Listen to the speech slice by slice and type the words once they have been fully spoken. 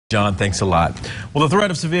John, thanks a lot. Well, the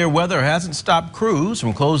threat of severe weather hasn't stopped crews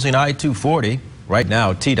from closing I-240. Right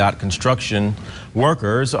now, TDOT construction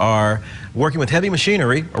workers are working with heavy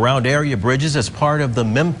machinery around area bridges as part of the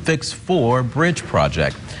Memphis 4 bridge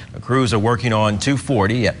project. The crews are working on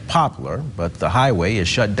 240 at Poplar, but the highway is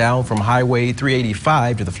shut down from Highway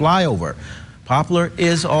 385 to the flyover. Poplar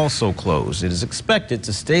is also closed. It is expected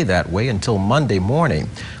to stay that way until Monday morning.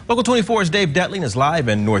 Local 24's Dave Detling is live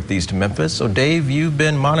in Northeast Memphis. So, Dave, you've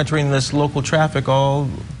been monitoring this local traffic all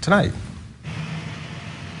tonight.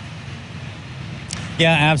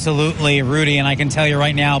 Yeah, absolutely, Rudy. And I can tell you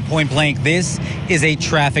right now, point blank, this is a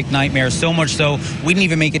traffic nightmare. So much so, we didn't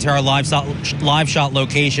even make it to our live shot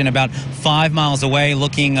location about 5 miles away,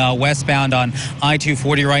 looking westbound on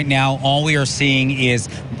I-240 right now. All we are seeing is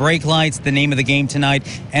brake lights, the name of the game tonight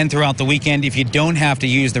and throughout the weekend. If you don't have to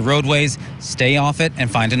use the roadways, stay off it and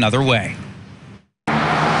find another way.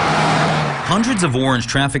 Hundreds of orange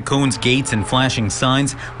traffic cones, gates, and flashing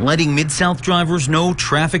signs letting Mid-South drivers know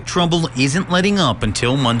traffic trouble isn't letting up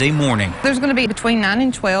until Monday morning. There's going to be between 9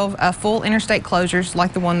 and 12 full interstate closures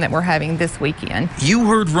like the one that we're having this weekend. You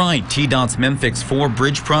heard right. TDOT's Memphis 4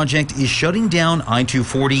 bridge project is shutting down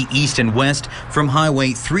I-240 east and west from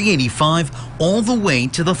Highway 385 all the way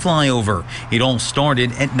to the flyover. It all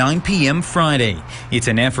started at 9 p.m. Friday. It's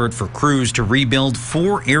an effort for crews to rebuild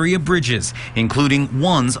 4 area bridges, including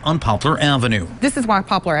ones on Poplar Avenue. This is why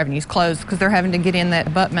Poplar Avenue is closed, because they're having to get in that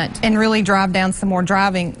abutment and really drive down some more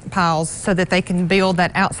driving piles so that they can build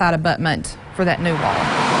that outside abutment for that new wall.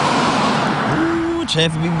 Ooh,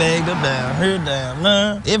 traffic be bagged up down here,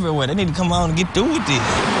 down everywhere. They need to come on and get through with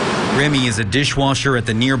this. Remy is a dishwasher at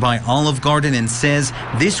the nearby Olive Garden and says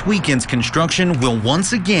this weekend's construction will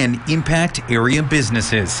once again impact area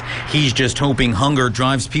businesses. He's just hoping hunger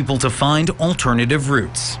drives people to find alternative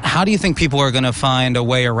routes. How do you think people are going to find a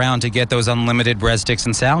way around to get those unlimited breadsticks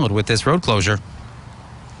and salad with this road closure?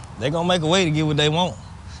 They're going to make a way to get what they want.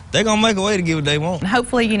 They're going to make a way to get what they want.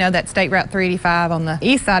 Hopefully, you know, that State Route 385 on the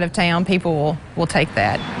east side of town, people will take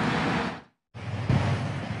that.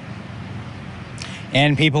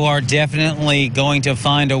 And people are definitely going to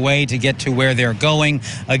find a way to get to where they're going.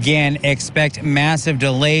 Again, expect massive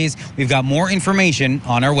delays. We've got more information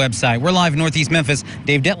on our website. We're live in Northeast Memphis.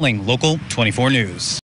 Dave Detling, Local 24 News.